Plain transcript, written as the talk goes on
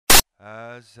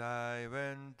As I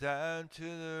went down to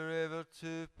the river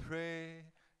to pray,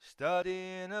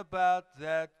 studying about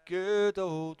that good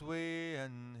old way,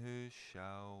 and who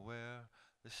shall wear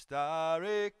the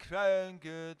starry crown,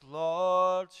 good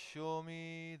Lord, show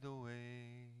me the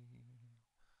way.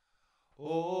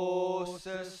 Oh,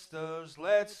 sisters,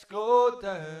 let's go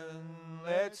down,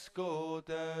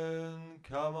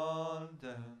 come on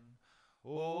down.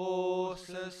 Oh,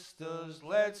 sisters,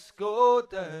 let's go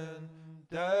down,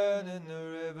 down in the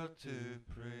river to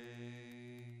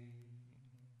pray.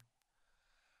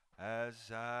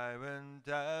 As I went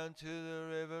down to the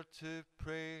river to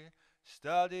pray,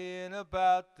 studying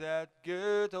about that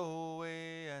good old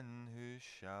way, and who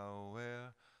shall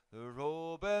wear the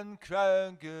robe and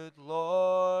crown, good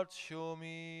Lord, show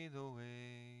me the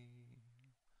way.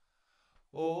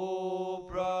 Oh,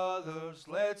 brothers,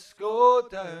 let's go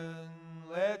down,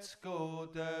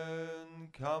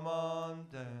 come on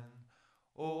down.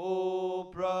 Oh,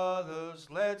 brothers,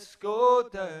 let's go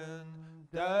down,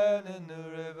 down in the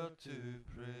river to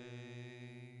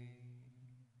pray.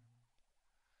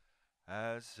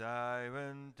 As I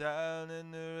went down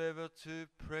in the river to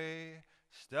pray,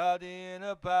 studying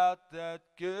about that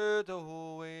good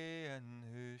old way, and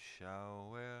who shall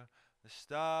wear the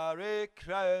starry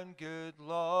crown, good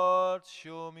Lord,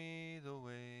 show me the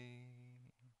way.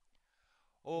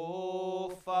 Oh,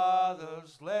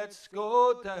 fathers, let's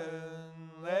go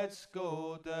down,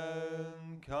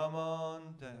 come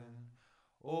on down.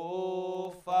 Oh,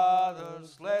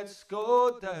 fathers, let's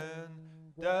go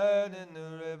down, down in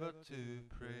the river to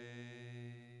pray.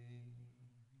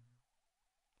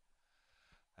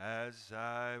 As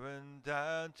I went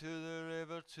down to the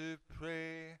river to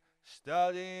pray,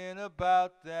 studying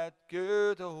about that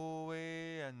good old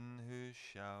way, and who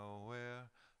shall wear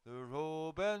the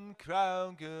robe and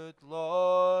crown, good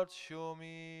Lord, show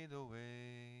me the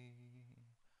way.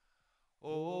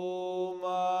 Oh,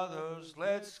 mothers,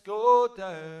 let's go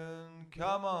down,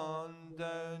 come on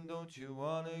down, don't you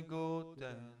wanna go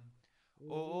down?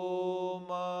 Oh,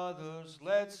 mothers,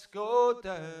 let's go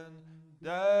down,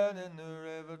 down in the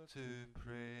river to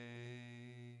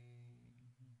pray.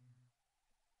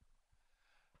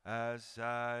 As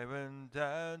I went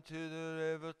down to the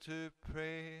river to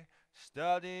pray,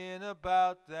 studying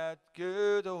about that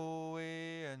good old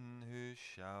way, and who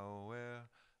shall wear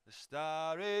the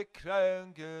starry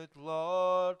crown, good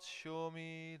Lord, show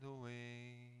me the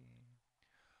way.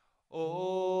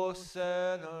 Oh,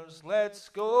 sinners, let's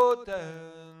go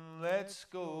down,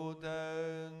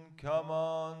 come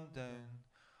on down.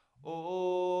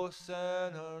 Oh,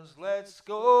 sinners, let's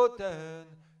go down,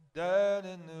 down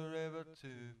in the river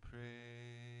to pray.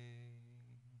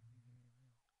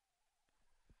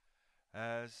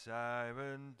 As I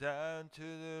went down to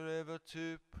the river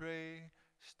to pray,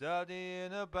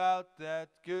 studying about that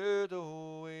good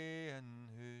old way, and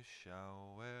who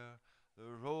shall wear the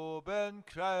robe and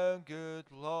crown, good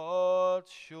Lord,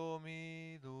 show